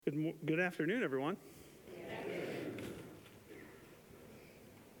Good afternoon, everyone.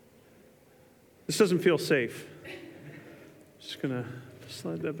 This doesn't feel safe. Just going to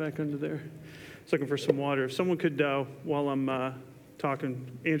slide that back under there. I was looking for some water. If someone could, while I'm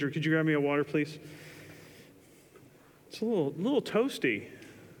talking, Andrew, could you grab me a water, please? It's a little toasty.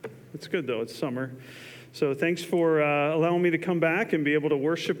 It's good, though. It's summer. So thanks for allowing me to come back and be able to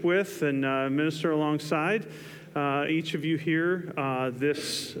worship with and minister alongside each of you here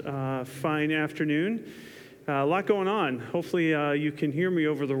this fine afternoon. A lot going on. Hopefully you can hear me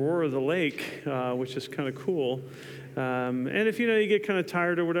over the roar of the lake, which is kind of cool. And if you get kind of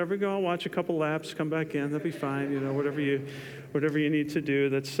tired or whatever, go watch a couple laps, come back in. That'll be fine. Whatever you need to do,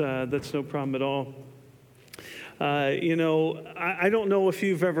 that's no problem at all. I don't know if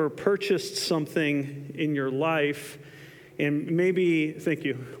you've ever purchased something in your life, and maybe, thank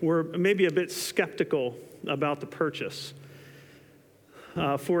you, we're maybe a bit skeptical about the purchase.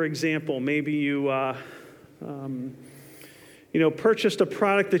 For example, maybe you purchased a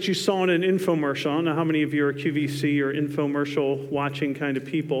product that you saw in an infomercial. I don't know how many of you are QVC or infomercial watching kind of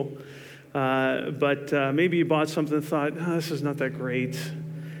people, but maybe you bought something and thought, this is not that great.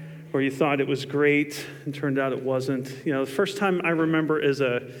 Or you thought it was great, and turned out it wasn't. The first time I remember as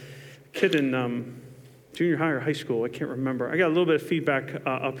a kid in junior high or high school, I can't remember. I got a little bit of feedback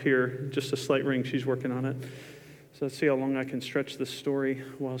up here, just a slight ring. She's working on it. So let's see how long I can stretch this story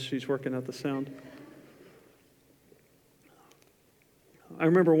while she's working out the sound. I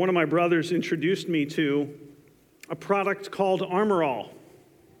remember one of my brothers introduced me to a product called Armor All,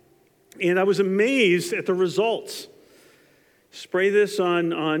 and I was amazed at the results. Spray this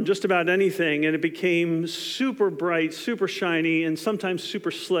on just about anything, and it became super bright, super shiny, and sometimes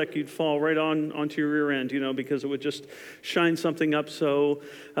super slick. You'd fall right onto your rear end, because it would just shine something up so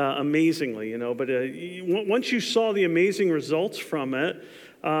amazingly, But once you saw the amazing results from it,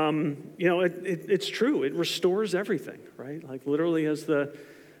 it's true. It restores everything, right? Like literally, as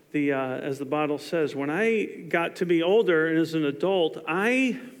the bottle says. When I got to be older and as an adult,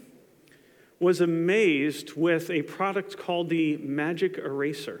 I was amazed with a product called the Magic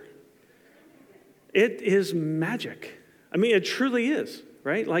Eraser. It is magic. I mean, it truly is,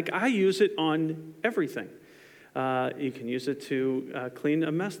 right? Like, I use it on everything. You can use it to clean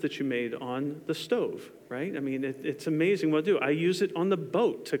a mess that you made on the stove, right? I mean, it's amazing what to do. I use it on the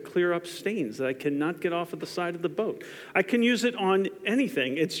boat to clear up stains that I cannot get off of the side of the boat. I can use it on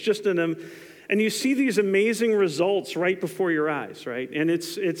anything. It's just and you see these amazing results right before your eyes, right? And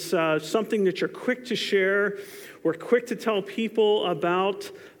it's something that you're quick to share. We're quick to tell people about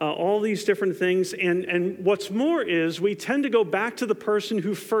all these different things. And what's more is we tend to go back to the person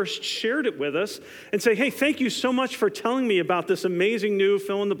who first shared it with us and say, hey, thank you so much for telling me about this amazing new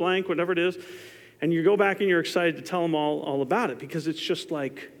fill in the blank, whatever it is. And you go back and you're excited to tell them all about it because it's just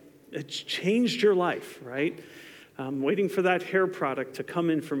like, it's changed your life, right? I'm waiting for that hair product to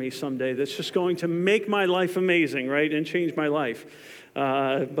come in for me someday that's just going to make my life amazing, right, and change my life.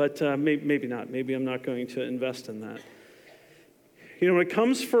 But maybe not. Maybe I'm not going to invest in that. When it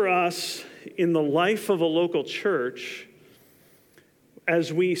comes for us in the life of a local church,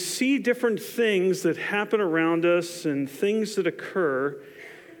 as we see different things that happen around us and things that occur,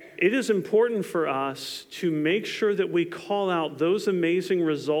 it is important for us to make sure that we call out those amazing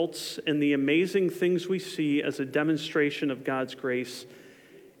results and the amazing things we see as a demonstration of God's grace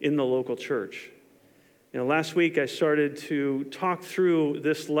in the local church. Last week I started to talk through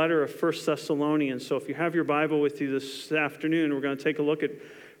this letter of 1 Thessalonians. So if you have your Bible with you this afternoon, we're going to take a look at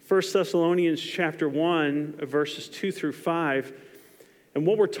 1 Thessalonians chapter 1, verses 2 through 5. And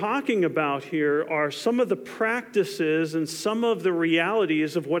what we're talking about here are some of the practices and some of the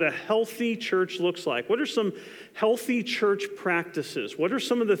realities of what a healthy church looks like. What are some healthy church practices? What are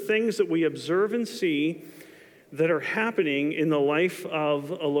some of the things that we observe and see that are happening in the life of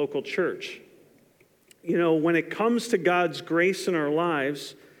a local church? When it comes to God's grace in our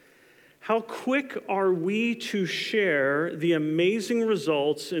lives, how quick are we to share the amazing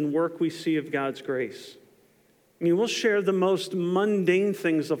results and work we see of God's grace? We'll share the most mundane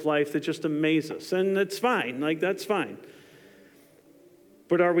things of life that just amaze us, and that's fine. That's fine.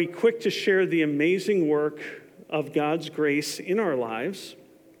 But are we quick to share the amazing work of God's grace in our lives?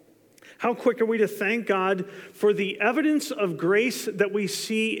 How quick are we to thank God for the evidence of grace that we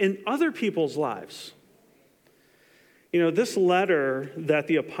see in other people's lives? This letter that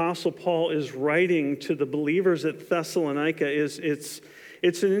the Apostle Paul is writing to the believers at Thessalonica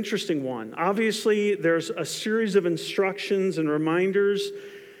it's an interesting one. Obviously, there's a series of instructions and reminders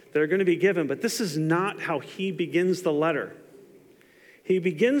that are going to be given, but this is not how he begins the letter. He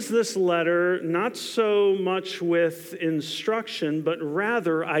begins this letter not so much with instruction, but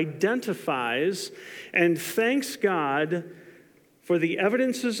rather identifies and thanks God for the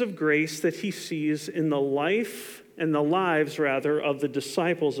evidences of grace that he sees in the life and the lives, rather, of the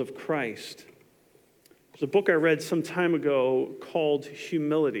disciples of Christ. There's a book I read some time ago called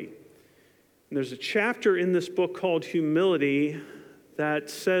Humility. And there's a chapter in this book called Humility that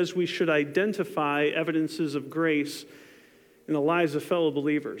says we should identify evidences of grace in the lives of fellow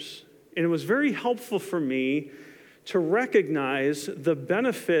believers. And it was very helpful for me to recognize the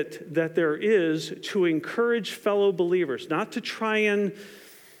benefit that there is to encourage fellow believers, not to try and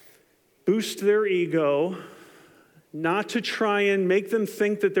boost their ego, not to try and make them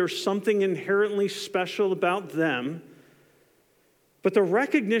think that there's something inherently special about them, but the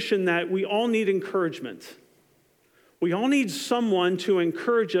recognition that we all need encouragement. We all need someone to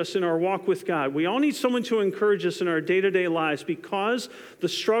encourage us in our walk with God. We all need someone to encourage us in our day-to-day lives because the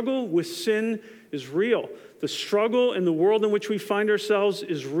struggle with sin is real. The struggle in the world in which we find ourselves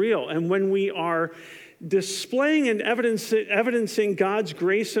is real. And when we are displaying and evidencing God's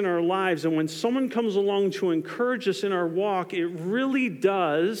grace in our lives, and when someone comes along to encourage us in our walk, it really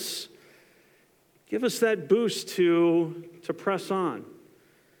does give us that boost to press on.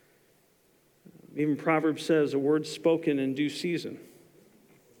 Even Proverbs says, a word spoken in due season.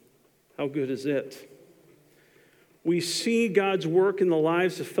 How good is it? We see God's work in the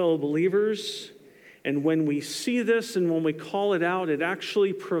lives of fellow believers, and when we see this and when we call it out, it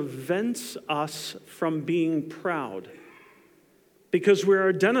actually prevents us from being proud. Because we're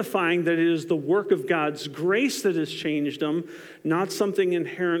identifying that it is the work of God's grace that has changed them, not something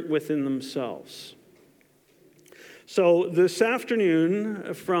inherent within themselves. So this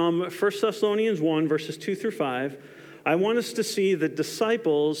afternoon, from 1 Thessalonians 1, verses 2 through 5, I want us to see the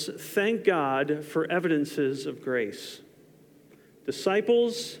disciples thank God for evidences of grace.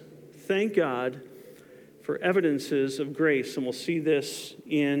 Disciples thank God for evidences of grace, and we'll see this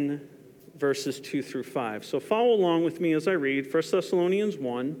in verses 2 through 5. So follow along with me as I read 1 Thessalonians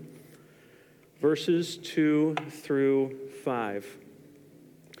 1, verses 2 through 5.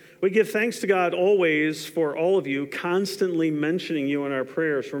 We give thanks to God always for all of you, constantly mentioning you in our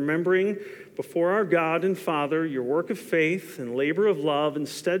prayers, remembering before our God and Father your work of faith and labor of love and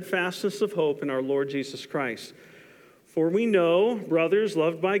steadfastness of hope in our Lord Jesus Christ. For we know, brothers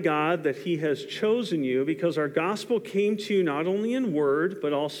loved by God, that he has chosen you because our gospel came to you not only in word,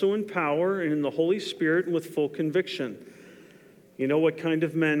 but also in power and in the Holy Spirit and with full conviction. You know what kind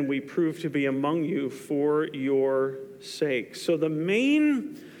of men we prove to be among you for your sake. So the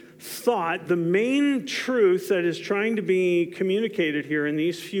main thought, the main truth that is trying to be communicated here in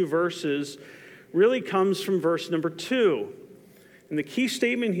these few verses really comes from verse number 2. And the key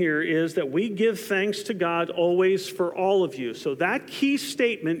statement here is that we give thanks to God always for all of you. So that key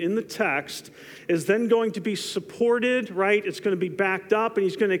statement in the text is then going to be supported, right? It's going to be backed up, and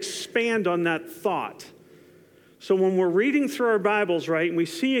he's going to expand on that thought. So when we're reading through our Bibles, right, and we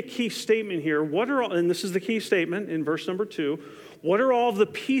see a key statement here, and this is the key statement in verse number 2, what are all the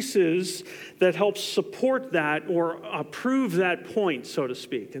pieces that help support that or prove that point, so to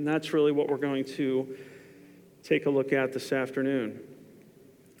speak? And that's really what we're going to take a look at this afternoon.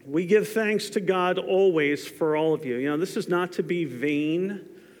 We give thanks to God always for all of you. You know, this is not to be vain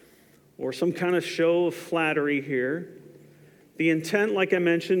or some kind of show of flattery here. The intent, like I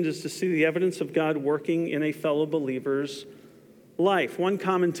mentioned, is to see the evidence of God working in a fellow believer's life. One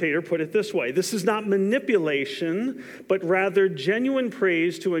commentator put it this way: this is not manipulation, but rather genuine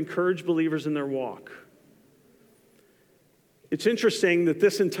praise to encourage believers in their walk. It's interesting that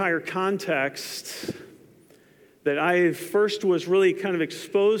this entire context that I first was really kind of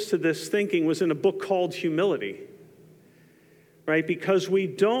exposed to this thinking was in a book called Humility, right? Because we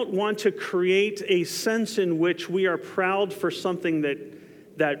don't want to create a sense in which we are proud for something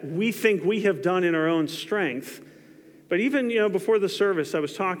that we think we have done in our own strength. But even, before the service, I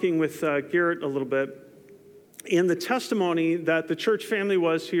was talking with Garrett a little bit, and the testimony that the church family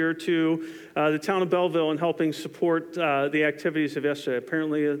was here to the town of Belleville and helping support the activities of yesterday.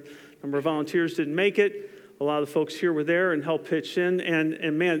 Apparently, a number of volunteers didn't make it. A lot of the folks here were there and helped pitch in.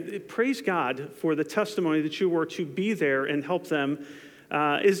 And man, praise God for the testimony that you were to be there and help them.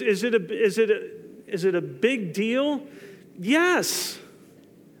 Is it a big deal? Yes.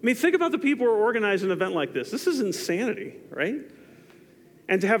 I mean, think about the people who organize an event like this. This is insanity, right?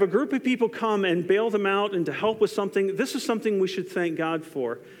 And to have a group of people come and bail them out and to help with something, this is something we should thank God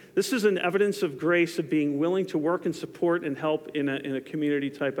for. This is an evidence of grace of being willing to work and support and help in a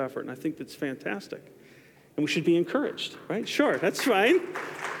community type effort. And I think that's fantastic. And we should be encouraged, right? Sure, that's right.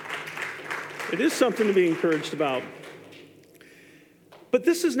 It is something to be encouraged about. But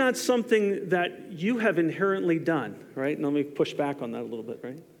this is not something that you have inherently done, right? And let me push back on that a little bit,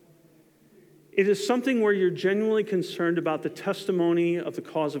 right? It is something where you're genuinely concerned about the testimony of the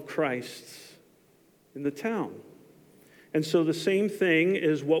cause of Christ in the town. And so the same thing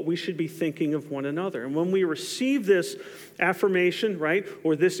is what we should be thinking of one another. And when we receive this affirmation, right,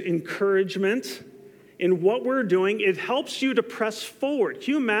 or this encouragement in what we're doing, it helps you to press forward.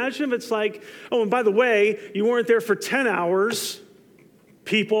 Can you imagine if it's like, oh, and by the way, you weren't there for 10 hours,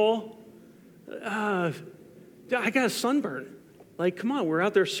 people. I got a sunburn. Like, come on, we're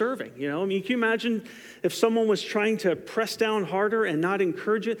out there serving, you know? I mean, can you imagine if someone was trying to press down harder and not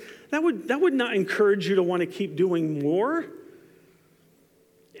encourage it? That would not encourage you to want to keep doing more.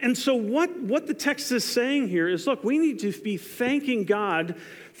 And so what the text is saying here is, look, we need to be thanking God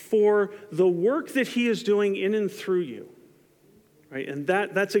for the work that he is doing in and through you, right? And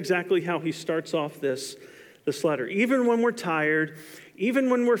that's exactly how he starts off this letter. Even when we're tired, even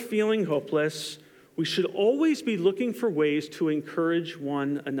when we're feeling hopeless, we should always be looking for ways to encourage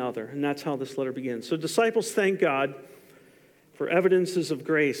one another. And that's how this letter begins. So disciples thank God for evidences of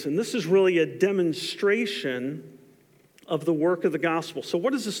grace. And this is really a demonstration of the work of the gospel. So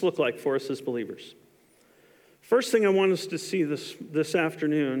what does this look like for us as believers? First thing I want us to see this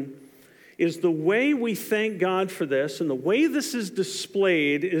afternoon is the way we thank God for this, and the way this is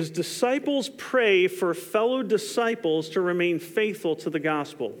displayed is disciples pray for fellow disciples to remain faithful to the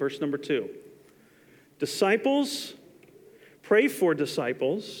gospel. Verse number 2. Disciples pray for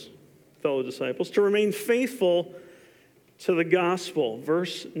disciples, fellow disciples, to remain faithful to the gospel.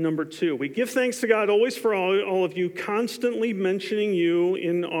 Verse number 2. We give thanks to God always for all of you, constantly mentioning you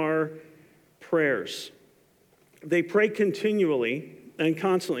in our prayers. They pray continually and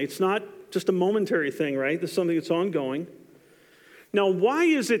constantly. It's not just a momentary thing, right? This is something that's ongoing. Now, why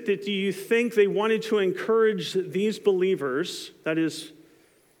is it that do you think they wanted to encourage these believers, that is,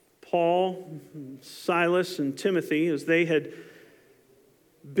 Paul, Silas, and Timothy, as they had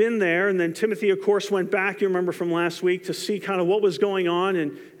been there, and then Timothy, of course, went back, you remember from last week, to see kind of what was going on,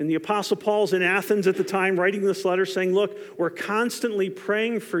 and the Apostle Paul's in Athens at the time writing this letter saying, look, we're constantly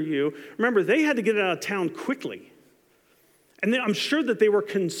praying for you. Remember, they had to get out of town quickly. And I'm sure that they were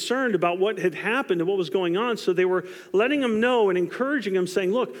concerned about what had happened and what was going on, so they were letting them know and encouraging them,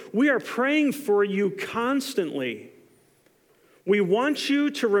 saying, look, we are praying for you constantly. We want you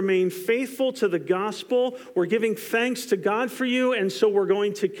to remain faithful to the gospel. We're giving thanks to God for you, and so we're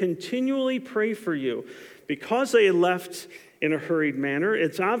going to continually pray for you. Because they had left in a hurried manner,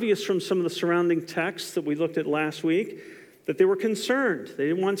 it's obvious from some of the surrounding texts that we looked at last week that they were concerned. They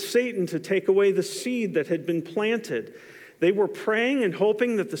didn't want Satan to take away the seed that had been planted. They were praying and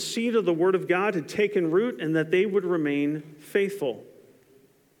hoping that the seed of the Word of God had taken root and that they would remain faithful.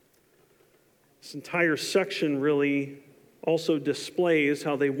 This entire section really also displays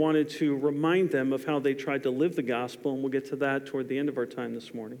how they wanted to remind them of how they tried to live the gospel, and we'll get to that toward the end of our time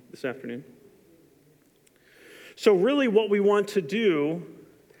this afternoon. So really what we want to do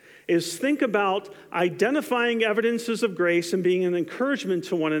is think about identifying evidences of grace and being an encouragement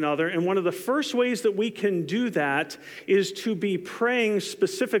to one another, and one of the first ways that we can do that is to be praying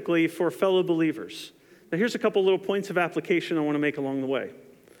specifically for fellow believers. Now here's a couple little points of application I want to make along the way.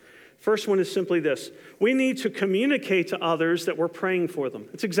 First one is simply this. We need to communicate to others that we're praying for them.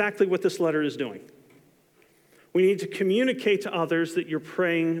 It's exactly what this letter is doing. We need to communicate to others that you're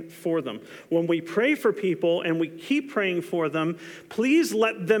praying for them. When we pray for people and we keep praying for them, please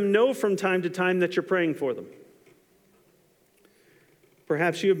let them know from time to time that you're praying for them.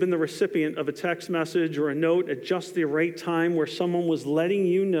 Perhaps you have been the recipient of a text message or a note at just the right time where someone was letting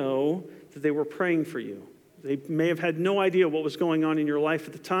you know that they were praying for you. They may have had no idea what was going on in your life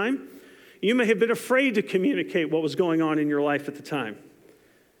at the time. You may have been afraid to communicate what was going on in your life at the time.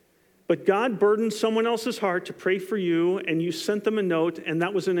 But God burdened someone else's heart to pray for you, and you sent them a note, and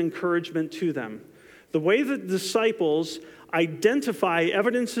that was an encouragement to them. The way that disciples identify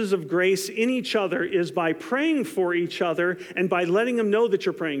evidences of grace in each other is by praying for each other and by letting them know that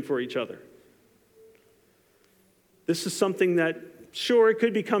you're praying for each other. This is something that, sure, it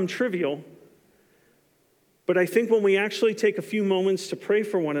could become trivial, but I think when we actually take a few moments to pray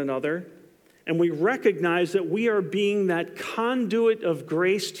for one another and we recognize that we are being that conduit of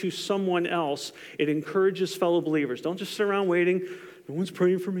grace to someone else, it encourages fellow believers. Don't just sit around waiting. No one's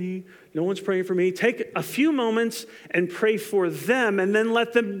praying for me. No one's praying for me. Take a few moments and pray for them, and then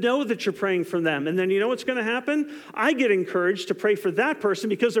let them know that you're praying for them. And then you know what's going to happen? I get encouraged to pray for that person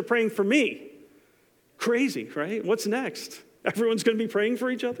because they're praying for me. Crazy, right? What's next? Everyone's going to be praying for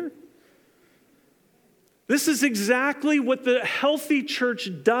each other? This is exactly what the healthy church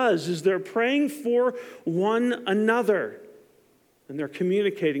does, is they're praying for one another. And they're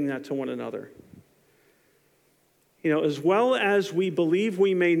communicating that to one another. As well as we believe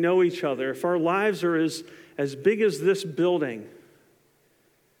we may know each other, if our lives are as big as this building,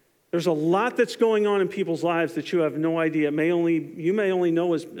 there's a lot that's going on in people's lives that you have no idea. You may only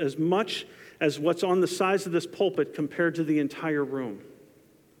know as much as what's on the sides of this pulpit compared to the entire room.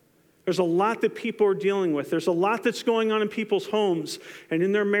 There's a lot that people are dealing with. There's a lot that's going on in people's homes and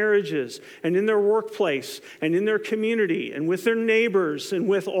in their marriages and in their workplace and in their community and with their neighbors and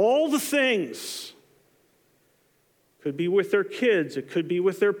with all the things. It could be with their kids. It could be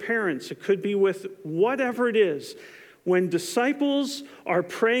with their parents. It could be with whatever it is. When disciples are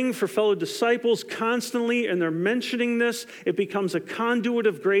praying for fellow disciples constantly and they're mentioning this, it becomes a conduit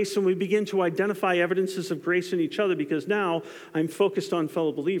of grace, and we begin to identify evidences of grace in each other because now I'm focused on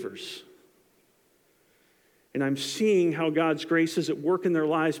fellow believers. And I'm seeing how God's grace is at work in their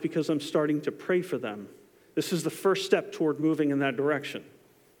lives because I'm starting to pray for them. This is the first step toward moving in that direction.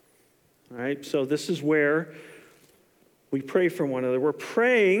 All right, so this is where we pray for one another. We're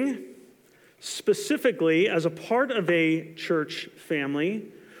praying specifically, as a part of a church family,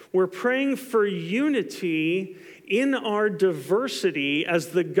 we're praying for unity in our diversity as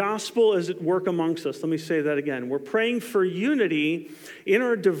the gospel is at work amongst us. Let me say that again. We're praying for unity in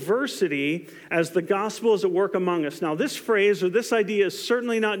our diversity as the gospel is at work among us. Now, this phrase or this idea is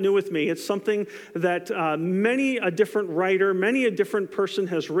certainly not new with me. It's something that many a different writer, many a different person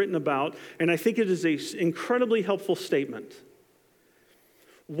has written about, and I think it is an incredibly helpful statement.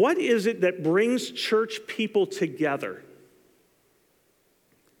 What is it that brings church people together?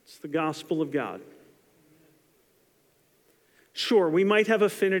 It's the gospel of God. Sure, we might have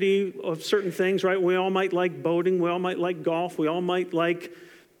affinity of certain things, right? We all might like boating. We all might like golf. We all might like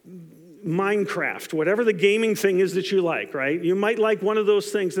Minecraft, whatever the gaming thing is that you like, right? You might like one of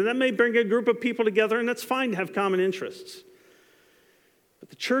those things, and that may bring a group of people together, and that's fine to have common interests. But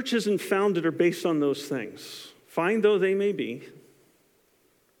the church isn't founded or based on those things, fine though they may be.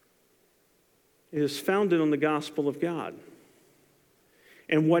 It is founded on the gospel of God.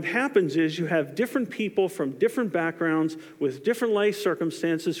 And what happens is you have different people from different backgrounds with different life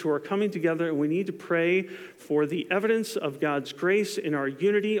circumstances who are coming together, and we need to pray for the evidence of God's grace in our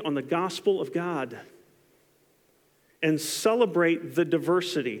unity on the gospel of God. And celebrate the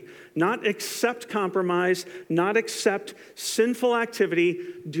diversity. Not accept compromise, not accept sinful activity.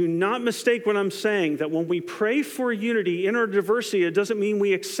 Do not mistake what I'm saying, that when we pray for unity in our diversity, it doesn't mean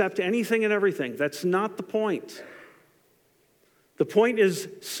we accept anything and everything. That's not the point. The point is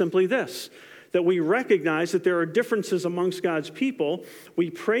simply this, that we recognize that there are differences amongst God's people. We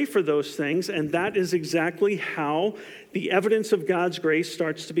pray for those things, and that is exactly how the evidence of God's grace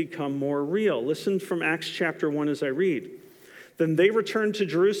starts to become more real. Listen from Acts chapter 1 as I read. Then they returned to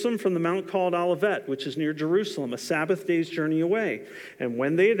Jerusalem from the mount called Olivet, which is near Jerusalem, a Sabbath day's journey away. And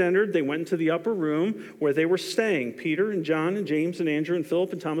when they had entered, they went into the upper room where they were staying, Peter and John and James and Andrew and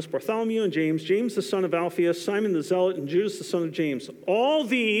Philip and Thomas, Bartholomew and James, James the son of Alphaeus, Simon the Zealot, and Judas the son of James. All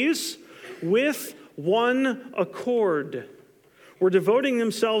these with one accord were devoting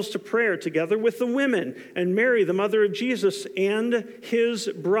themselves to prayer together with the women and Mary, the mother of Jesus, and his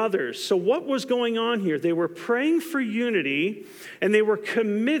brothers. So what was going on here? They were praying for unity, and they were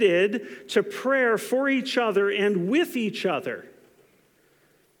committed to prayer for each other and with each other.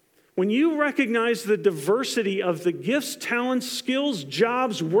 When you recognize the diversity of the gifts, talents, skills,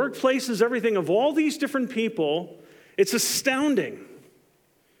 jobs, workplaces, everything of all these different people, it's astounding.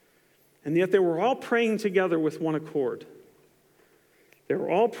 And yet they were all praying together with one accord. They were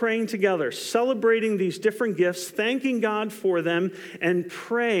all praying together, celebrating these different gifts, thanking God for them, and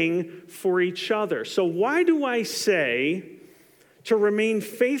praying for each other. So why do I say to remain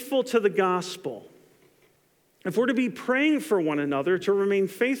faithful to the gospel? If we're to be praying for one another, to remain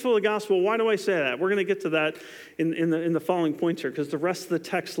faithful to the gospel, why do I say that? We're going to get to that in the following points here, because the rest of the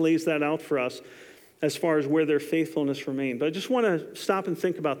text lays that out for us as far as where their faithfulness remained. But I just want to stop and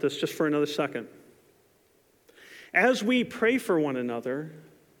think about this just for another second. As we pray for one another,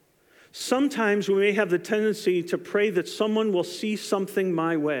 sometimes we may have the tendency to pray that someone will see something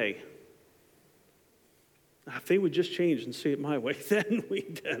my way. If they would just change and see it my way, then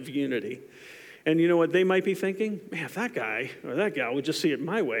we'd have unity. And you know what they might be thinking? Man, if that guy or that gal would just see it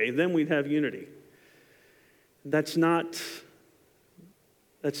my way, then we'd have unity. That's not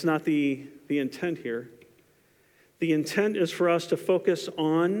the intent here. The intent is for us to focus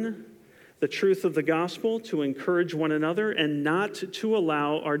on the truth of the gospel, to encourage one another, and not to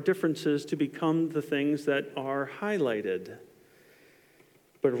allow our differences to become the things that are highlighted.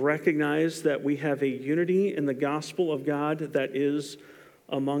 But recognize that we have a unity in the gospel of God that is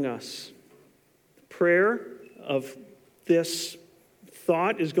among us. Prayer of this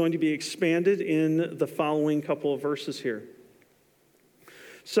thought is going to be expanded in the following couple of verses here.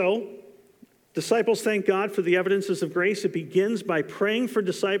 So, disciples thank God for the evidences of grace. It begins by praying for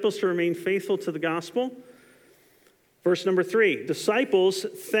disciples to remain faithful to the gospel. Verse number 3, disciples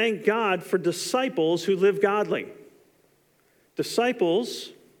thank God for disciples who live godly.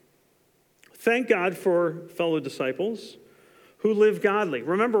 Disciples thank God for fellow disciples who live godly.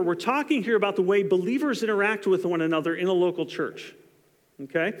 Remember, we're talking here about the way believers interact with one another in a local church.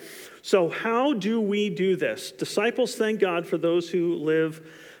 Okay? So how do we do this? Disciples thank God for those who live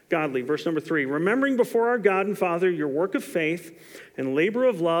godly. Verse number 3, remembering before our God and Father your work of faith and labor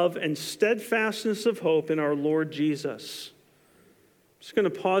of love and steadfastness of hope in our Lord Jesus. I'm just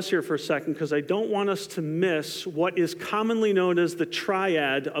going to pause here for a second because I don't want us to miss what is commonly known as the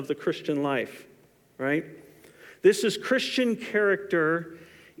triad of the Christian life, right? This is Christian character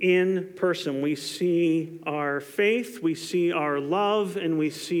in person. We see our faith, we see our love, and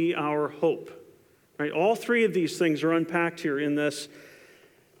we see our hope, right? All three of these things are unpacked here in this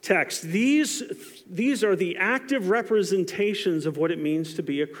text. These are the active representations of what it means to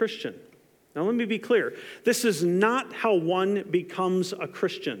be a Christian. Now, let me be clear. This is not how one becomes a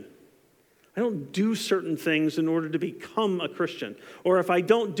Christian. I don't do certain things in order to become a Christian. Or if I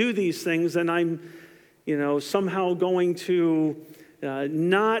don't do these things, then I'm, somehow going to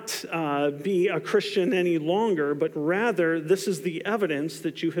not be a Christian any longer, but rather this is the evidence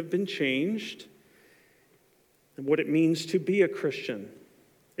that you have been changed and what it means to be a Christian.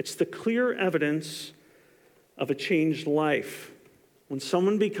 It's the clear evidence of a changed life. When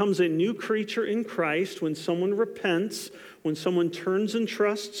someone becomes a new creature in Christ, when someone repents, when someone turns and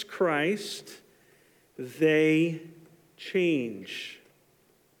trusts Christ, they change.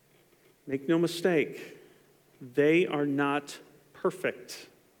 Make no mistake, they are not perfect.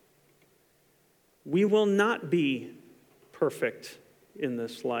 We will not be perfect in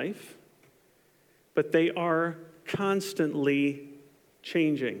this life, but they are constantly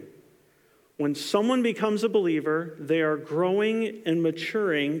changing. When someone becomes a believer, they are growing and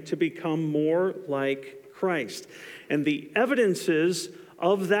maturing to become more like Christ. And the evidences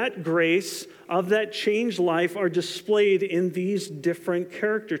of that grace, of that changed life, are displayed in these different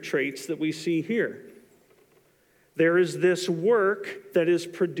character traits that we see here. There is this work that is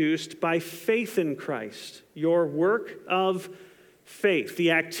produced by faith in Christ. Your work of faith.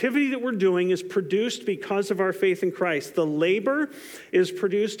 The activity that we're doing is produced because of our faith in Christ. The labor is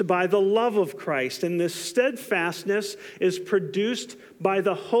produced by the love of Christ. And this steadfastness is produced by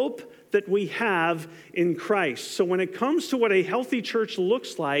the hope that we have in Christ. So when it comes to what a healthy church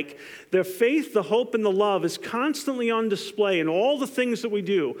looks like, the faith, the hope, and the love is constantly on display in all the things that we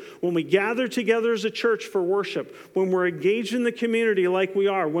do. When we gather together as a church for worship, when we're engaged in the community like we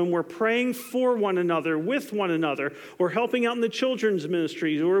are, when we're praying for one another, with one another, or helping out in the children's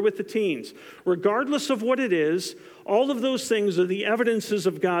ministries or with the teens. Regardless of what it is, all of those things are the evidences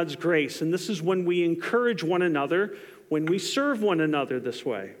of God's grace. And this is when we encourage one another, when we serve one another this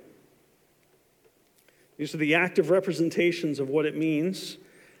way. These are the active representations of what it means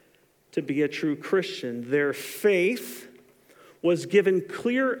to be a true Christian. Their faith was given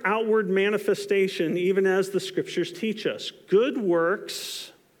clear outward manifestation, even as the scriptures teach us. Good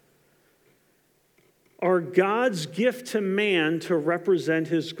works are God's gift to man to represent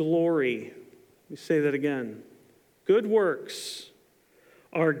his glory. Let me say that again. Good works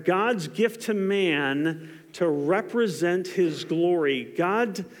are God's gift to man to represent his glory.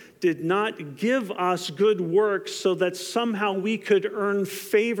 God did not give us good works so that somehow we could earn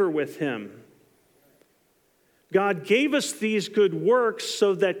favor with him. God gave us these good works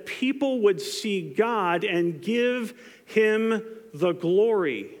so that people would see God and give him the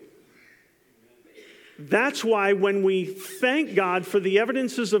glory. That's why when we thank God for the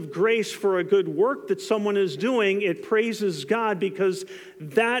evidences of grace for a good work that someone is doing, it praises God because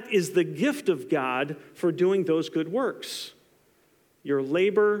that is the gift of God for doing those good works. Your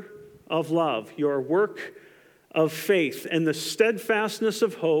labor of love, your work of faith, and the steadfastness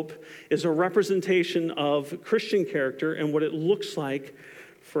of hope is a representation of Christian character and what it looks like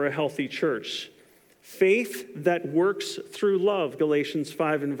for a healthy church. Faith that works through love, Galatians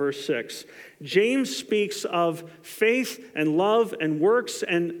 5 and verse 6. James speaks of faith and love and works,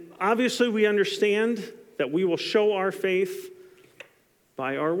 and obviously we understand that we will show our faith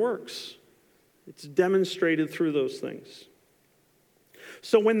by our works. It's demonstrated through those things.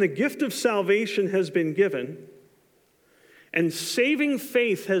 So when the gift of salvation has been given and saving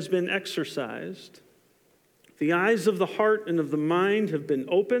faith has been exercised, the eyes of the heart and of the mind have been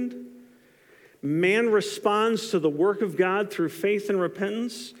opened. Man responds to the work of God through faith and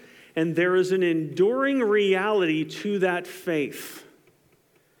repentance, and there is an enduring reality to that faith.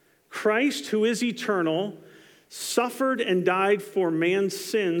 Christ, who is eternal, suffered and died for man's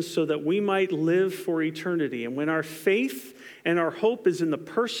sins so that we might live for eternity. And when our faith and our hope is in the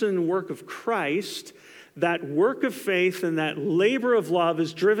person and work of Christ, that work of faith and that labor of love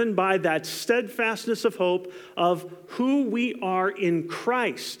is driven by that steadfastness of hope of who we are in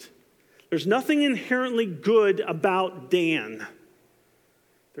Christ. There's nothing inherently good about Dan.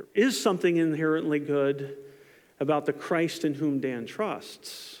 There is something inherently good about the Christ in whom Dan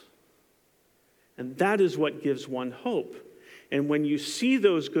trusts. And that is what gives one hope. And when you see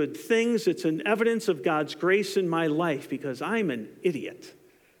those good things, it's an evidence of God's grace in my life because I'm an idiot.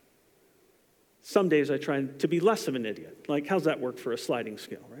 Some days I try to be less of an idiot. Like, how's that work for a sliding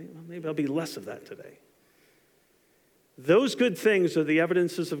scale, right? Well, maybe I'll be less of that today. Those good things are the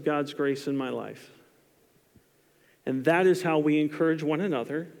evidences of God's grace in my life. And that is how we encourage one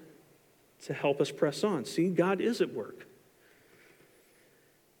another to help us press on. See, God is at work.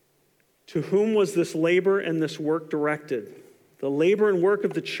 To whom was this labor and this work directed? The labor and work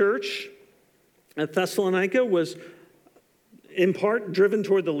of the church at Thessalonica was in part driven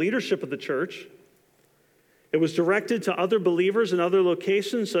toward the leadership of the church. It was directed to other believers in other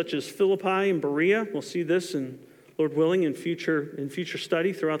locations such as Philippi and Berea. We'll see this, Lord willing, in future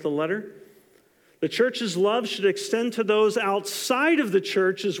study throughout the letter. The church's love should extend to those outside of the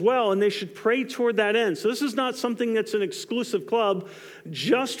church as well, and they should pray toward that end. So this is not something that's an exclusive club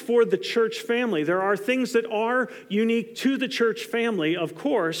just for the church family. There are things that are unique to the church family, of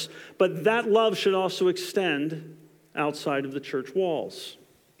course, but that love should also extend outside of the church walls.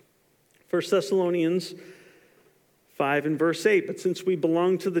 1 Thessalonians 5 and verse 8, but since we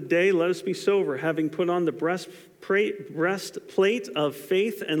belong to the day, let us be sober, having put on the breastplate of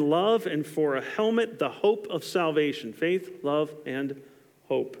faith and love, and for a helmet, the hope of salvation. Faith, love, and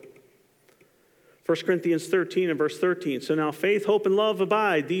hope. 1 Corinthians 13 and verse 13, so now faith, hope, and love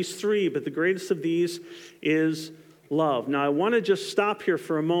abide, these three, but the greatest of these is love. Now I want to just stop here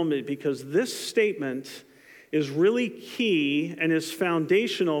for a moment because this statement is really key and is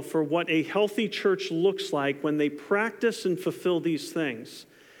foundational for what a healthy church looks like when they practice and fulfill these things,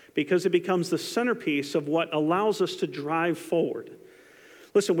 because it becomes the centerpiece of what allows us to drive forward.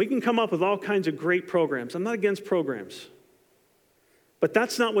 Listen, we can come up with all kinds of great programs. I'm not against programs, but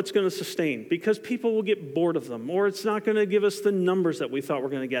that's not what's going to sustain, because people will get bored of them, or it's not going to give us the numbers that we thought we're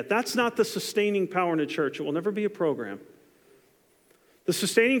going to get. That's not the sustaining power in a church. It will never be a program. The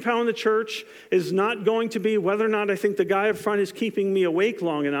sustaining power in the church is not going to be whether or not I think the guy up front is keeping me awake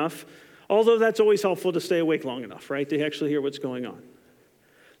long enough, although that's always helpful to stay awake long enough, right, to actually hear what's going on.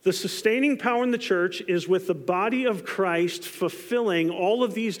 The sustaining power in the church is with the body of Christ fulfilling all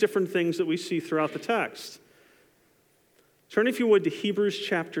of these different things that we see throughout the text. Turn, if you would, to Hebrews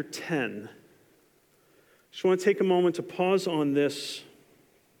chapter 10. Just want to take a moment to pause on this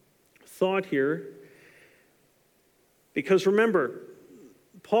thought here, because remember,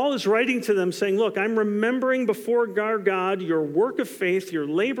 Paul is writing to them saying, look, I'm remembering before our God your work of faith, your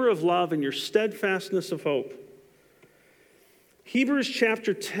labor of love, and your steadfastness of hope. Hebrews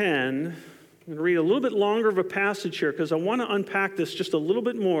chapter 10, I'm going to read a little bit longer of a passage here because I want to unpack this just a little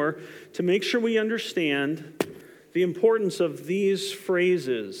bit more to make sure we understand the importance of these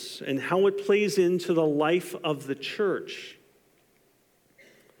phrases and how it plays into the life of the church.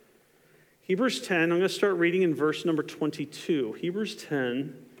 Hebrews 10, I'm going to start reading in verse number 22. Hebrews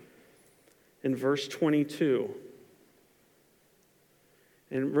 10 and verse 22.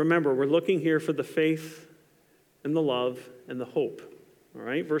 And remember, we're looking here for the faith and the love and the hope. All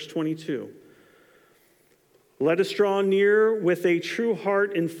right, verse 22. Let us draw near with a true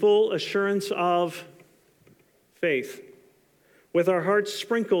heart and full assurance of faith, with our hearts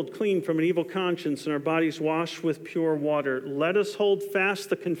sprinkled clean from an evil conscience and our bodies washed with pure water. Let us hold fast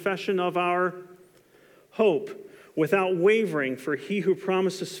the confession of our hope without wavering, for he who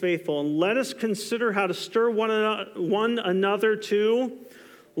promises faithful. And let us consider how to stir one another to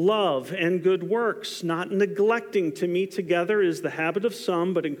love and good works, not neglecting to meet together is the habit of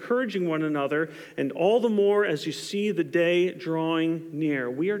some, but encouraging one another, and all the more as you see the day drawing near.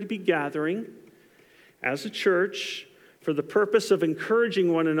 We are to be gathering as a church for the purpose of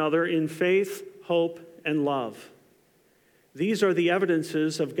encouraging one another in faith, hope, and love. These are the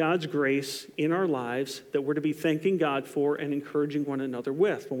evidences of God's grace in our lives that we're to be thanking God for and encouraging one another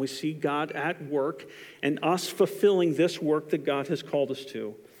with when we see God at work and us fulfilling this work that God has called us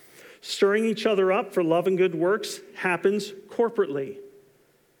to. Stirring each other up for love and good works happens corporately.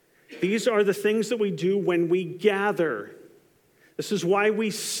 These are the things that we do when we gather. This is why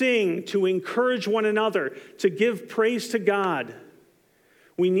we sing, to encourage one another, to give praise to God.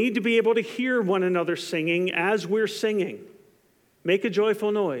 We need to be able to hear one another singing as we're singing. Make a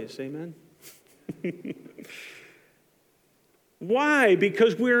joyful noise. Amen. Why?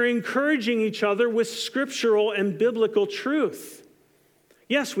 Because we're encouraging each other with scriptural and biblical truth.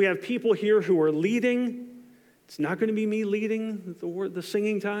 Yes, we have people here who are leading. It's not going to be me leading the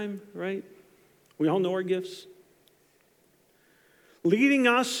singing time, right? We all know our gifts. Leading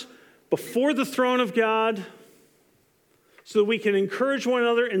us before the throne of God so that we can encourage one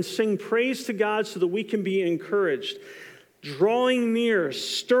another and sing praise to God so that we can be encouraged. Drawing near,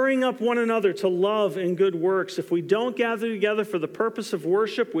 stirring up one another to love and good works. If we don't gather together for the purpose of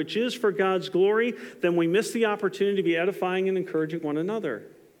worship, which is for God's glory, then we miss the opportunity to be edifying and encouraging one another.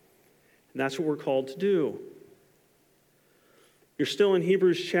 And that's what we're called to do. You're still in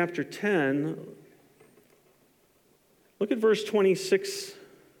Hebrews chapter 10. Look at verse 26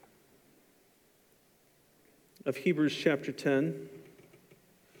 of Hebrews chapter 10.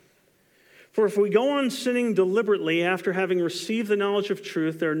 For if we go on sinning deliberately after having received the knowledge of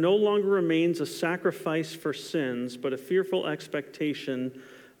truth, there no longer remains a sacrifice for sins, but a fearful expectation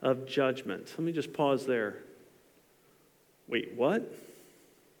of judgment. Let me just pause there. Wait, what?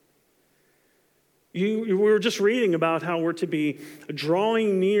 We were just reading about how we're to be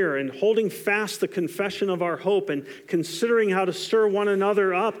drawing near and holding fast the confession of our hope and considering how to stir one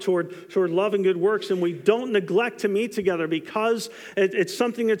another up toward love and good works. And we don't neglect to meet together because it's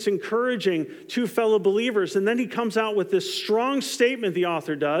something that's encouraging to fellow believers. And then he comes out with this strong statement, the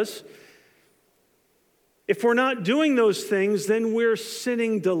author does. If we're not doing those things, then we're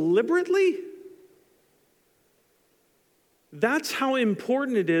sinning deliberately? That's how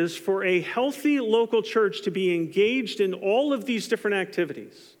important it is for a healthy local church to be engaged in all of these different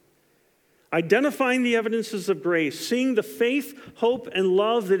activities. Identifying the evidences of grace, seeing the faith, hope, and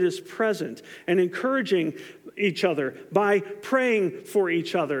love that is present, and encouraging each other by praying for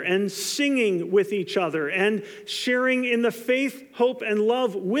each other and singing with each other and sharing in the faith, hope, and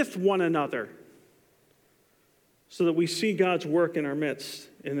love with one another so that we see God's work in our midst,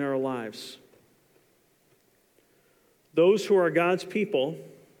 in our lives. Those who are God's people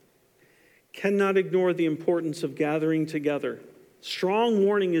cannot ignore the importance of gathering together. Strong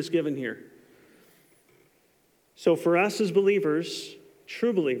warning is given here. So for us as believers,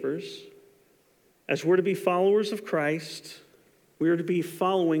 true believers, as we're to be followers of Christ, we are to be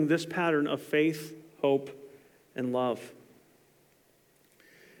following this pattern of faith, hope, and love.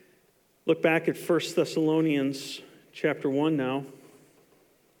 Look back at 1 Thessalonians chapter 1 now.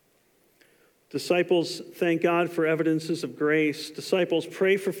 Disciples thank God for evidences of grace. Disciples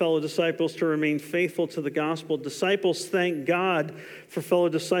pray for fellow disciples to remain faithful to the gospel. Disciples thank God for fellow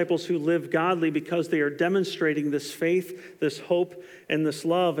disciples who live godly because they are demonstrating this faith, this hope, and this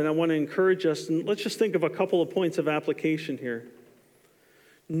love. And I want to encourage us, and let's just think of a couple of points of application here.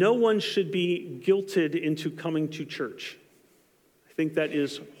 No one should be guilted into coming to church. I think that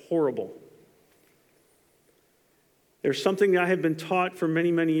is horrible. There's something that I have been taught for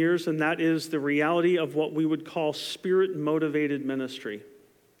many, many years, and that is the reality of what we would call spirit-motivated ministry.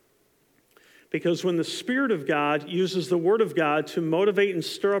 Because when the Spirit of God uses the Word of God to motivate and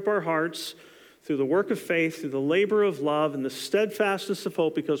stir up our hearts through the work of faith, through the labor of love, and the steadfastness of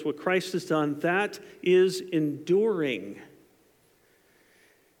hope, because what Christ has done, that is enduring.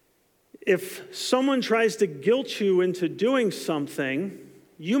 If someone tries to guilt you into doing something,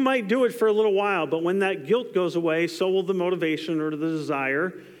 you might do it for a little while, but when that guilt goes away, so will the motivation or the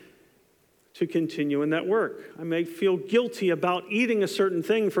desire to continue in that work. I may feel guilty about eating a certain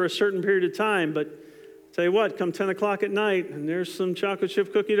thing for a certain period of time, but tell you what, come 10 o'clock at night, and there's some chocolate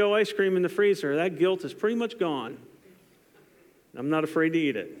chip cookie dough ice cream in the freezer. That guilt is pretty much gone. I'm not afraid to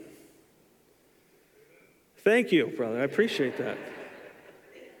eat it. Thank you, brother. I appreciate that.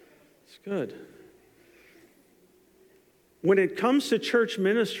 It's good. When it comes to church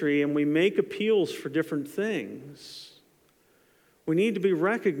ministry and we make appeals for different things, we need to be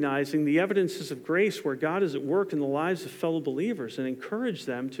recognizing the evidences of grace where God is at work in the lives of fellow believers and encourage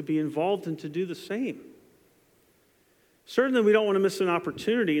them to be involved and to do the same. Certainly we don't want to miss an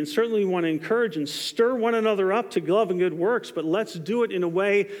opportunity, and certainly we want to encourage and stir one another up to love and good works, but let's do it in a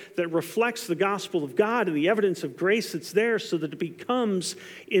way that reflects the gospel of God and the evidence of grace that's there so that it becomes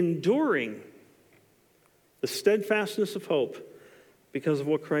enduring. The steadfastness of hope because of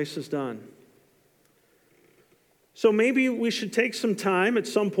what Christ has done. So maybe we should take some time at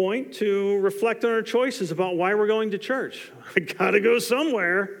some point to reflect on our choices about why we're going to church. I gotta go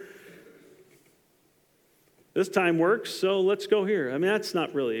somewhere. This time works, so let's go here. I mean, that's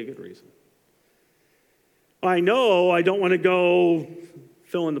not really a good reason. I know I don't want to go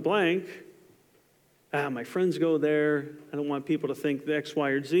fill in the blank. My friends go there. I don't want people to think the X, Y,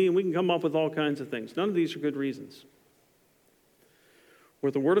 or Z, and we can come up with all kinds of things. None of these are good reasons.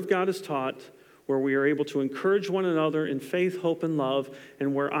 where the Word of God is taught, where we are able to encourage one another in faith, hope, and love,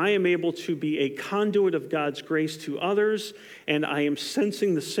 and where I am able to be a conduit of God's grace to others, and I am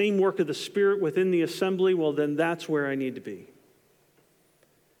sensing the same work of the Spirit within the assembly, well, then that's where I need to be.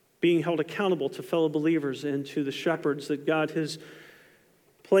 Being held accountable to fellow believers and to the shepherds that God has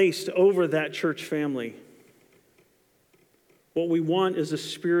placed over that church family. What we want is a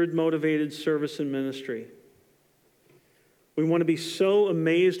Spirit-motivated service and ministry. We want to be so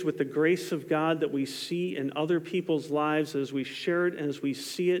amazed with the grace of God that we see in other people's lives as we share it and as we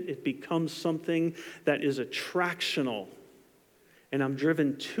see it, it becomes something that is attractional, and I'm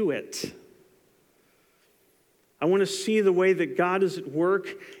driven to it. I want to see the way that God is at work,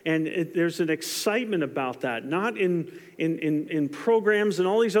 and there's an excitement about that, not in programs and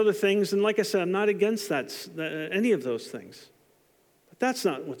all these other things. And like I said, I'm not against that, any of those things. But that's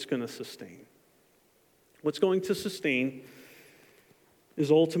not what's going to sustain. What's going to sustain is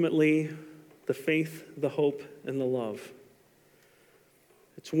ultimately the faith, the hope, and the love.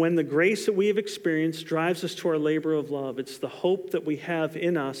 It's when the grace that we have experienced drives us to our labor of love. It's the hope that we have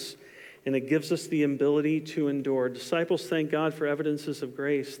in us, and it gives us the ability to endure. Disciples thank God for evidences of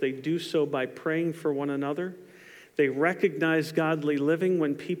grace. They do so by praying for one another. They recognize godly living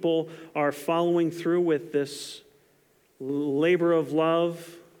when people are following through with this labor of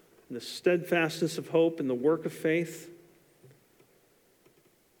love, and the steadfastness of hope, and the work of faith.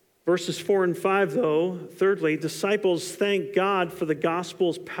 Verses 4 and 5, though, thirdly, disciples thank God for the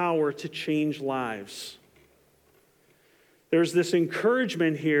gospel's power to change lives. There's this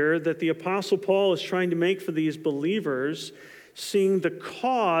encouragement here that the Apostle Paul is trying to make for these believers, seeing the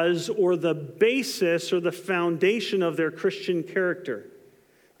cause or the basis or the foundation of their Christian character.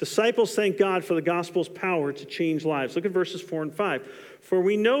 Disciples thank God for the gospel's power to change lives. Look at verses 4 and 5. For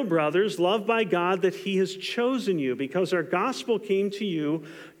we know, brothers, loved by God, that he has chosen you, because our gospel came to you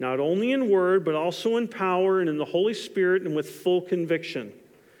not only in word, but also in power and in the Holy Spirit and with full conviction.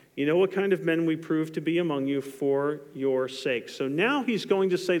 You know what kind of men we prove to be among you for your sake. So now he's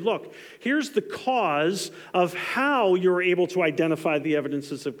going to say, look, here's the cause of how you're able to identify the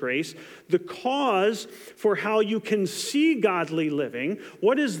evidences of grace, the cause for how you can see godly living.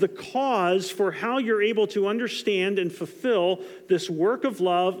 What is the cause for how you're able to understand and fulfill this work of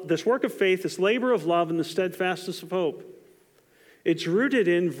love, this work of faith, this labor of love, and the steadfastness of hope? It's rooted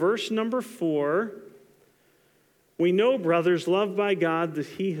in verse number 4. We know, brothers, loved by God, that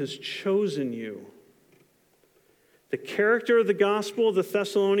he has chosen you. The character of the gospel of the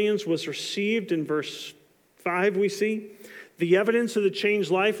Thessalonians was received in verse 5, we see. The evidence of the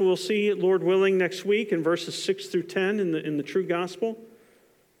changed life we'll see, Lord willing, next week in verses 6 through 10 in the true gospel.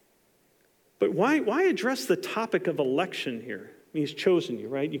 But why address the topic of election here? I mean, he's chosen you,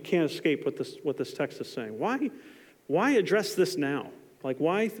 right? You can't escape what this text is saying. Why address this now? Like,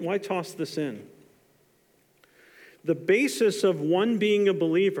 why toss this in? The basis of one being a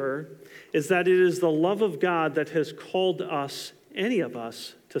believer is that it is the love of God that has called us, any of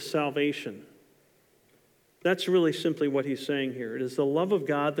us, to salvation. That's really simply what he's saying here. It is the love of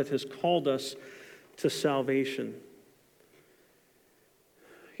God that has called us to salvation.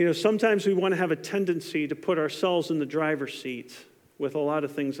 You know, sometimes we want to have a tendency to put ourselves in the driver's seat with a lot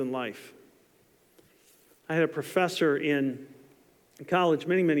of things in life. I had a professor in college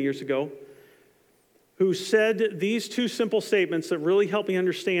many years ago who said these two simple statements that really helped me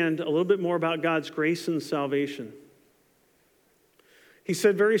understand a little bit more about God's grace and salvation. He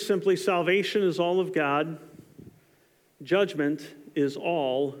said very simply, salvation is all of God. Judgment is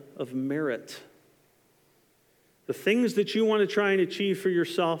all of merit. The things that you want to try and achieve for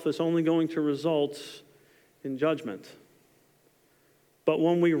yourself is only going to result in judgment. But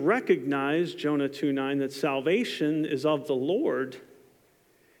when we recognize, Jonah 2:9, that salvation is of the Lord,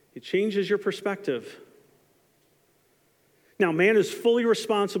 it changes your perspective. Now, man is fully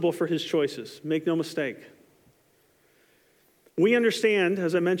responsible for his choices. Make no mistake. We understand,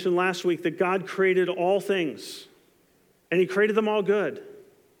 as I mentioned last week, that God created all things, and he created them all good.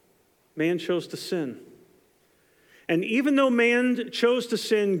 Man chose to sin. And even though man chose to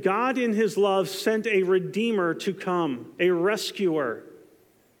sin, God in his love sent a redeemer to come, a rescuer.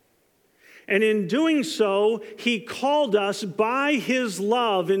 And in doing so, he called us by his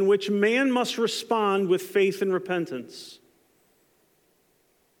love, in which man must respond with faith and repentance.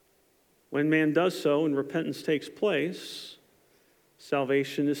 When man does so and repentance takes place,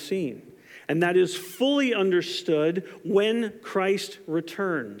 salvation is seen. And that is fully understood when Christ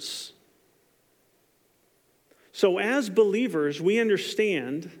returns. So as believers, we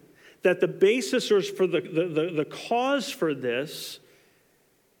understand that the basis or for the cause for this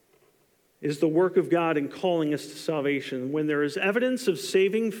is the work of God in calling us to salvation. When there is evidence of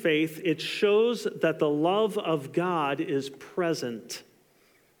saving faith, it shows that the love of God is present.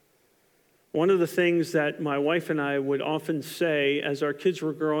 One of the things that my wife and I would often say as our kids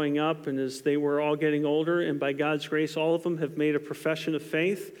were growing up and as they were all getting older, and by God's grace, all of them have made a profession of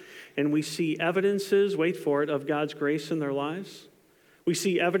faith, and we see evidences, wait for it, of God's grace in their lives. We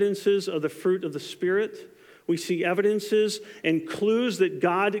see evidences of the fruit of the Spirit. We see evidences and clues that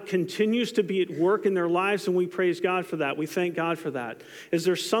God continues to be at work in their lives, and we praise God for that. We thank God for that. Is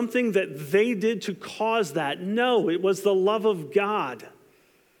there something that they did to cause that? No, it was the love of God.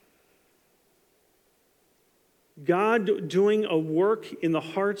 God doing a work in the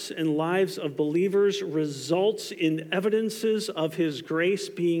hearts and lives of believers results in evidences of his grace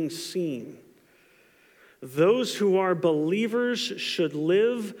being seen. Those who are believers should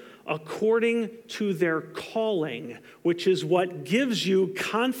live according to their calling, which is what gives you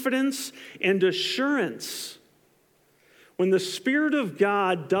confidence and assurance. When the Spirit of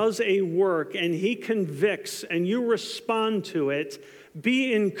God does a work and he convicts and you respond to it,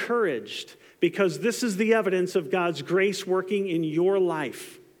 be encouraged, because this is the evidence of God's grace working in your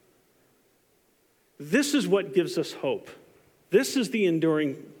life. This is what gives us hope. This is the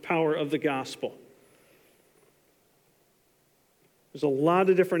enduring power of the gospel. There's a lot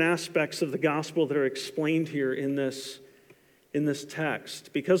of different aspects of the gospel that are explained here in this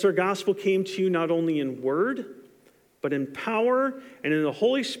text. Because our gospel came to you not only in word, but in power and in the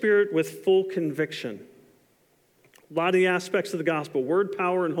Holy Spirit with full conviction. A lot of the aspects of the gospel: word,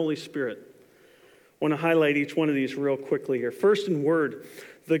 power, and Holy Spirit. I want to highlight each one of these real quickly here. First, in word.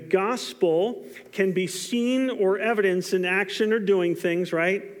 The gospel can be seen or evidenced in action or doing things,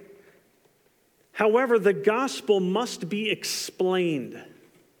 right? However, the gospel must be explained.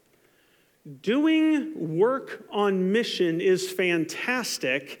 Doing work on mission is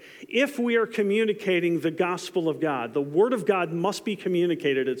fantastic if we are communicating the gospel of God. The word of God must be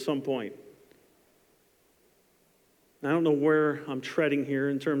communicated at some point. I don't know where I'm treading here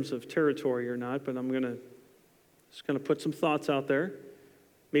in terms of territory or not, but I'm just going to put some thoughts out there.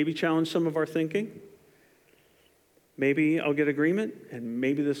 Maybe challenge some of our thinking. Maybe I'll get agreement, and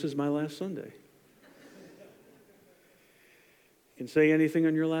maybe this is my last Sunday. You can say anything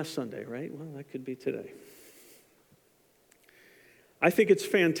on your last Sunday, right? Well, that could be today. I think it's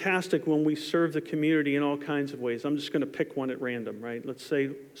fantastic when we serve the community in all kinds of ways. I'm just going to pick one at random, right? Let's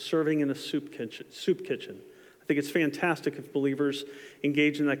say serving in a soup kitchen. I think it's fantastic if believers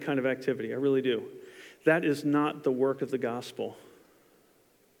engage in that kind of activity. I really do. That is not the work of the gospel.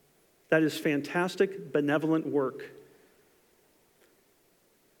 That is fantastic, benevolent work.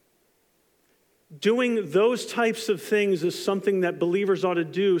 Doing those types of things is something that believers ought to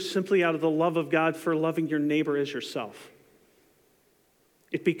do simply out of the love of God for loving your neighbor as yourself.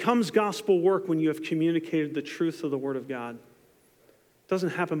 It becomes gospel work when you have communicated the truth of the Word of God. It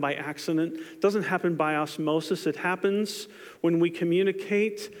doesn't happen by accident. It doesn't happen by osmosis. It happens when we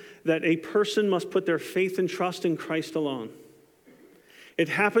communicate that a person must put their faith and trust in Christ alone. It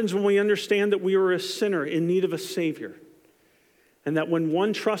happens when we understand that we are a sinner in need of a Savior, and that when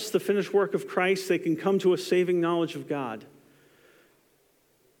one trusts the finished work of Christ, they can come to a saving knowledge of God.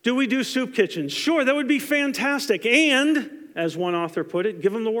 Do we do soup kitchens? Sure, that would be fantastic. And, as one author put it,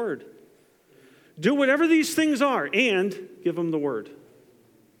 give them the Word. Do whatever these things are and give them the Word.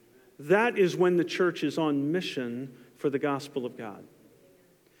 That is when the church is on mission for the gospel of God.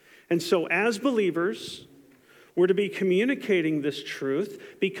 And so as believers, we're to be communicating this truth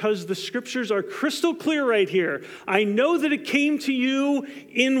because the scriptures are crystal clear right here. I know that it came to you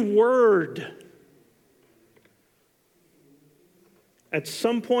in word. At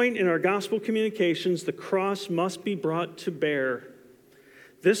some point in our gospel communications, the cross must be brought to bear.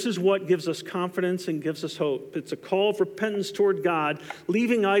 This is what gives us confidence and gives us hope. It's a call of repentance toward God,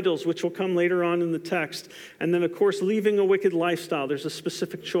 leaving idols, which will come later on in the text, and then, of course, leaving a wicked lifestyle. There's a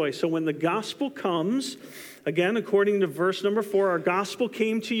specific choice. So when the gospel comes, again, according to verse number 4, our gospel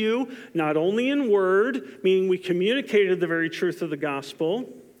came to you not only in word, meaning we communicated the very truth of the gospel,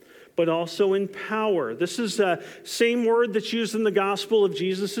 but also in power. This is the same word that's used in the gospel of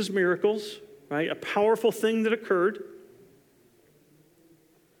Jesus' miracles, right? A powerful thing that occurred.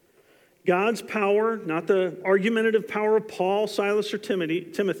 God's power, not the argumentative power of Paul, Silas, or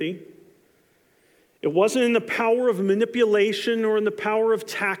Timothy. It wasn't in the power of manipulation or in the power of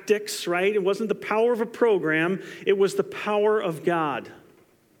tactics, right? It wasn't the power of a program. It was the power of God.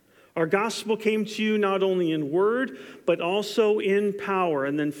 Our gospel came to you not only in word, but also in power.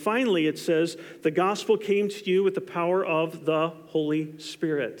 And then finally it says, the gospel came to you with the power of the Holy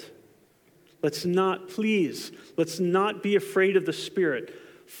Spirit. Let's not be afraid of the Spirit.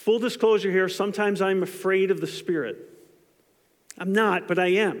 Full disclosure here, sometimes I'm afraid of the Spirit. I'm not, but I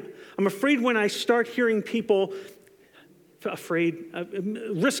am. I'm afraid when I start hearing people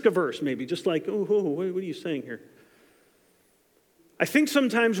risk averse maybe, just like, what are you saying here? I think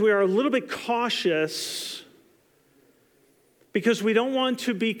sometimes we are a little bit cautious because we don't want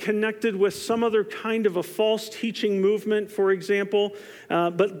to be connected with some other kind of a false teaching movement, for example.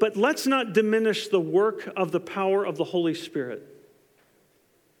 But let's not diminish the work of the power of the Holy Spirit.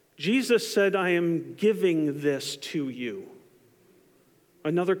 Jesus said, I am giving this to you.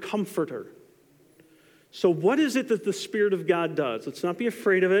 Another comforter. So what is it that the Spirit of God does? Let's not be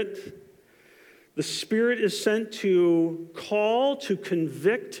afraid of it. The Spirit is sent to call, to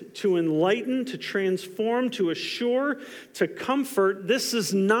convict, to enlighten, to transform, to assure, to comfort. This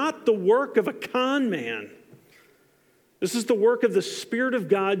is not the work of a con man. This is the work of the Spirit of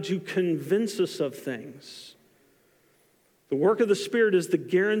God to convince us of things. The work of the Spirit is the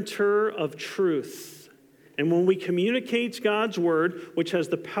guarantor of truth. And when we communicate God's word, which has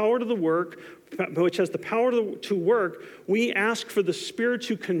the power to work, we ask for the Spirit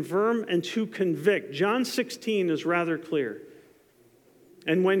to confirm and to convict. John 16 is rather clear.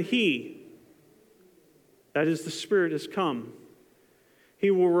 And when He, that is the Spirit, has come,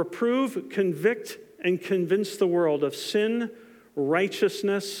 He will reprove, convict, and convince the world of sin,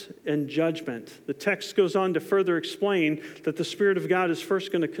 righteousness, and judgment. The text goes on to further explain that the Spirit of God is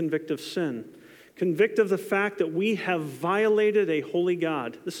first going to convict of sin. Convict of the fact that we have violated a holy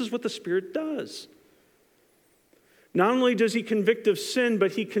God. This is what the Spirit does. Not only does He convict of sin,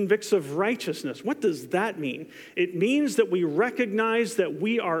 but He convicts of righteousness. What does that mean? It means that we recognize that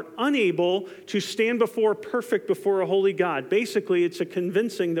we are unable to stand before a holy God. Basically, it's a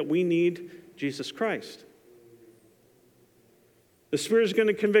convincing that we need Jesus Christ. The Spirit is going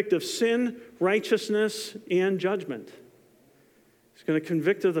to convict of sin, righteousness, and judgment. It's going to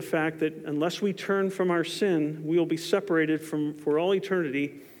convict of the fact that unless we turn from our sin, we will be separated for all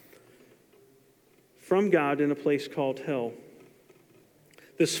eternity from God in a place called hell.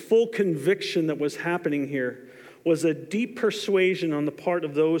 This full conviction that was happening here was a deep persuasion on the part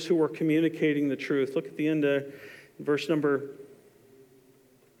of those who were communicating the truth. Look at the end of verse number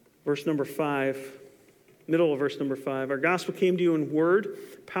 5, middle of verse number 5. Our gospel came to you in word,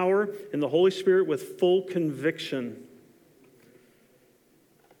 power, and the Holy Spirit with full conviction.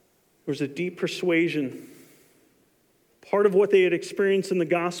 There was a deep persuasion. Part of what they had experienced in the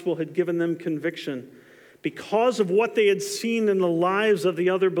gospel had given them conviction. Because of what they had seen in the lives of the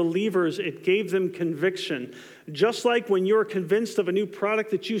other believers, it gave them conviction. Just like when you're convinced of a new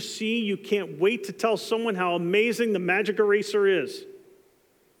product that you see, you can't wait to tell someone how amazing the magic eraser is.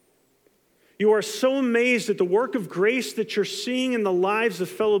 You are so amazed at the work of grace that you're seeing in the lives of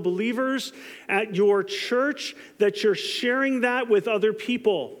fellow believers at your church that you're sharing that with other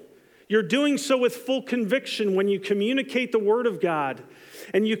people. You're doing so with full conviction when you communicate the Word of God.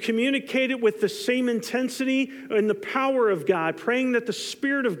 And you communicate it with the same intensity and the power of God, praying that the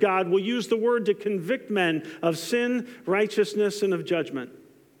Spirit of God will use the Word to convict men of sin, righteousness, and of judgment.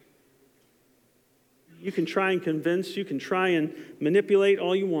 You can try and convince, you can try and manipulate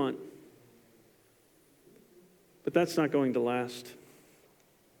all you want. But that's not going to last.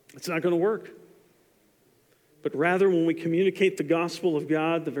 It's not going to work. But rather, when we communicate the gospel of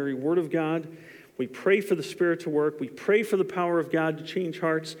God, the very word of God, we pray for the Spirit to work. We pray for the power of God to change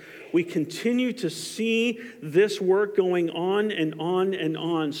hearts. We continue to see this work going on and on and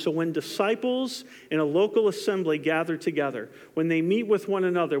on. So when disciples in a local assembly gather together, when they meet with one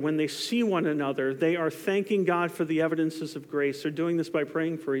another, when they see one another, they are thanking God for the evidences of grace. They're doing this by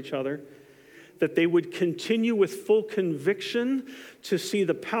praying for each other. That they would continue with full conviction to see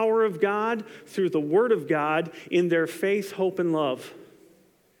the power of God through the Word of God in their faith, hope, and love.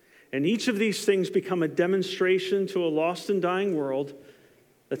 And each of these things become a demonstration to a lost and dying world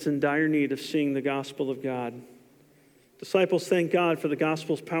that's in dire need of seeing the gospel of God. Disciples thank God for the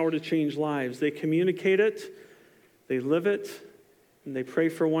gospel's power to change lives. They communicate it, they live it, and they pray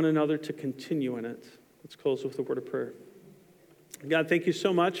for one another to continue in it. Let's close with a word of prayer. God, thank you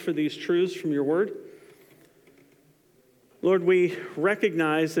so much for these truths from your word. Lord, we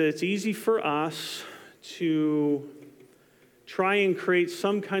recognize that it's easy for us to try and create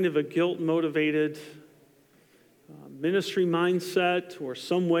some kind of a guilt-motivated ministry mindset or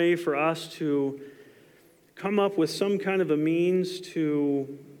some way for us to come up with some kind of a means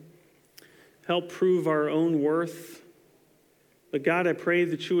to help prove our own worth. But God, I pray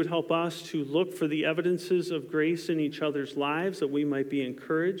that you would help us to look for the evidences of grace in each other's lives, that we might be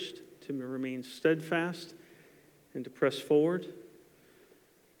encouraged to remain steadfast and to press forward.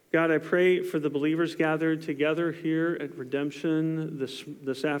 God, I pray for the believers gathered together here at Redemption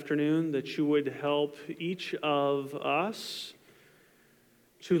this afternoon, that you would help each of us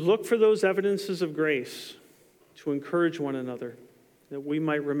to look for those evidences of grace, to encourage one another, that we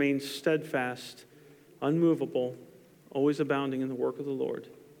might remain steadfast, unmovable, always abounding in the work of the Lord.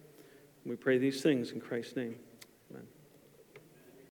 We pray these things in Christ's name.